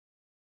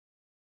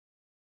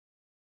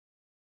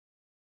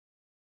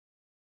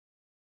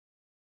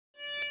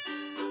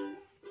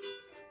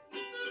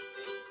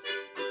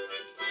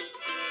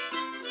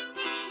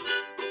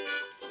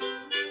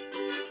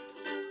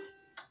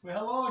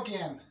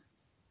again.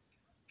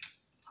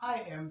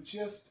 I am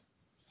just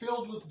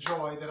filled with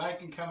joy that I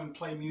can come and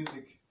play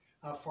music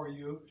for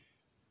you.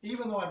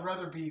 Even though I'd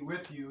rather be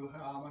with you,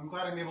 I'm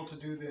glad I'm able to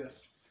do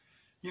this.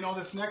 You know,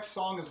 this next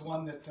song is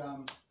one that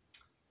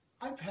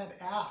I've had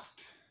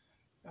asked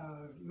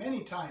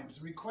many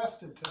times,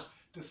 requested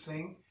to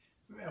sing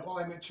while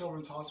I'm at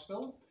Children's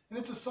Hospital. And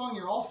it's a song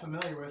you're all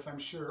familiar with, I'm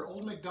sure,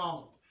 Old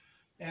MacDonald.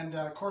 And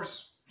of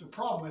course, the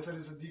problem with it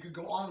is that you could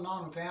go on and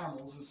on with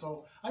animals. And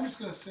so I'm just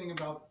going to sing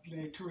about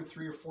maybe 2 or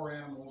 3 or 4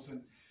 animals.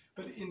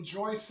 But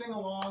enjoy, sing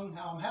along,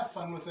 have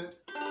fun with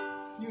it.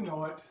 You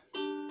know it.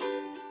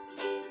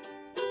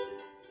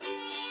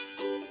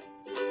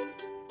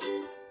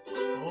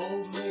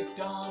 Old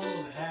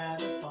MacDonald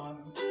had a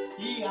farm,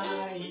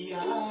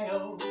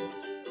 E-I-E-I-O.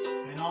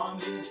 And on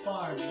his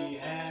farm he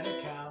had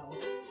a cow,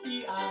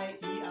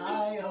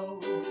 E-I-E-I-O.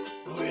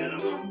 With a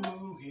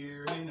moo-moo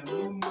here and a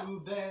moo-moo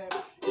there,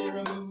 here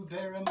a moo,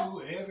 there a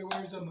moo,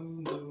 everywhere's a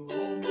moo-moo.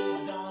 Old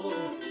MacDonald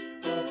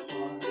had a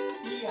farm,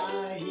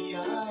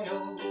 E-I-E-I-O.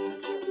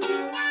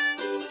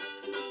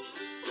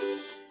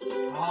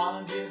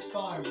 On his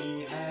farm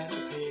he had a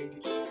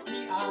pig,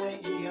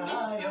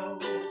 E-I-E-I-O.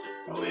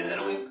 With an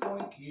oink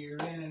oink here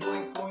and an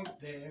oink oink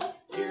there,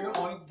 here a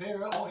oink,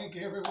 there a oink,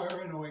 everywhere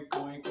an oink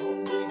oink.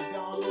 Old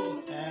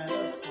MacDonald had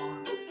a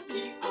farm,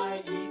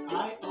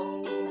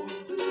 E-I-E-I-O.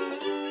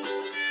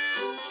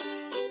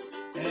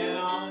 And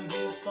on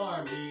his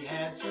farm he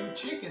had some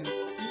chickens,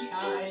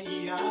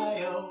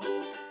 E-I-E-I-O.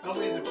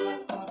 With a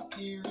cluck cluck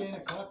here and a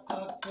cluck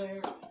cluck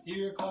there,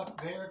 here a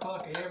cluck, there a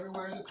cluck,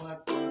 everywhere's a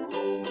cluck cluck.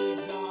 Old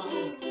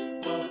MacDonald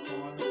had a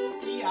farm,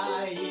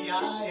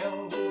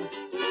 E-I-E-I-O.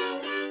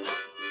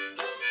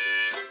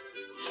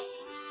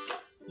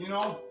 You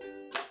know,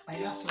 I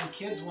asked some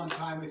kids one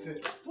time, I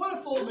said, what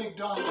if Old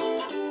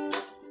MacDonald,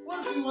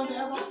 what if he wanted to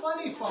have a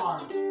funny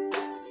farm?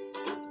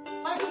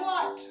 Like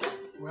what?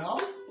 Well,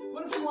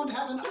 what if he wanted to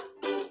have an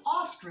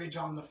ostrich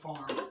on the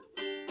farm?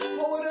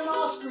 What would an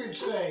ostrich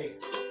say?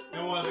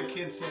 And one of the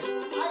kids said,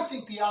 I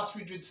think the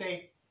ostrich would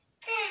say,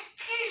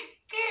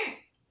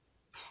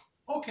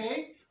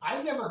 okay,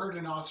 I've never heard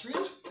an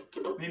ostrich.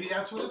 Maybe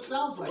that's what it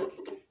sounds like.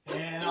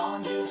 And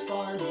on his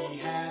farm he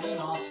had an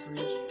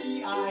ostrich,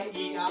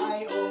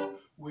 E-I-E-I-O,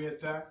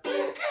 with a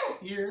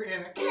here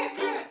and a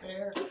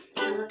there,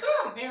 here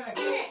a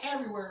there,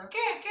 everywhere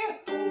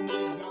a Old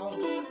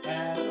MacDonald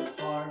had a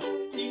farm,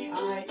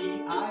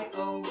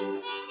 E-I-E-I-O.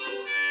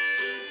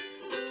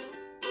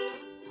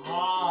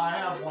 Ah, I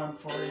have one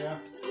for you.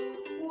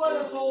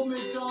 What if Old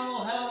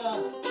MacDonald had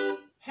a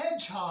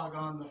hedgehog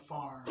on the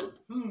farm?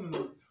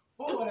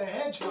 What would a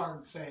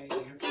hedgehog say?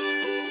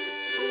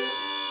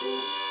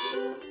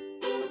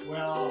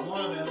 Well,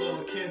 one of the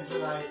little kids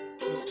that I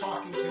was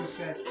talking to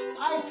said,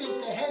 I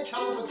think the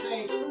hedgehog would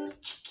say,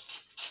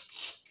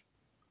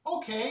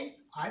 okay,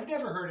 I've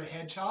never heard a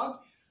hedgehog.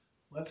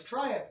 Let's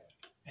try it.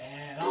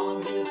 And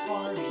on his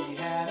farm he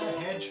had a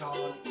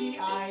hedgehog,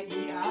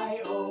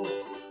 E-I-E-I-O,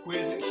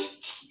 with a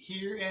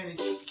here and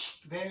a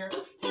there,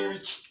 here a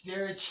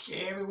there a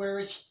everywhere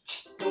a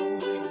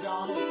Old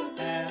MacDonald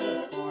had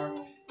a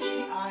farm,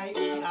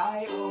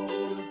 E-I-E-I-O.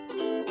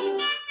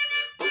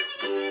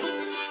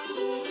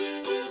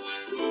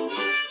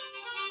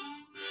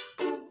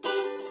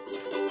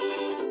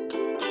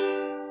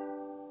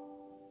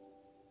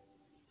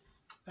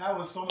 That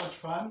was so much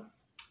fun.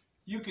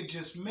 You could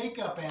just make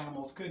up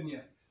animals, couldn't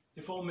you?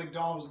 If Old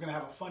MacDonald was going to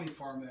have a funny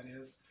farm, that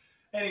is.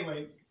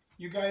 Anyway,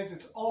 you guys,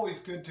 it's always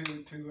good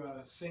to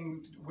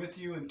sing with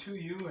you and to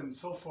you and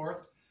so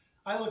forth.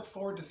 I look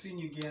forward to seeing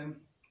you again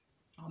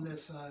on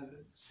this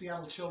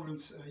Seattle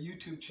Children's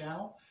YouTube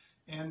channel.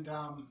 And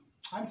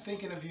I'm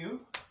thinking of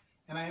you,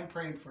 and I am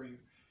praying for you.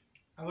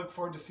 I look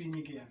forward to seeing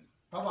you again.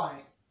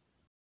 Bye-bye.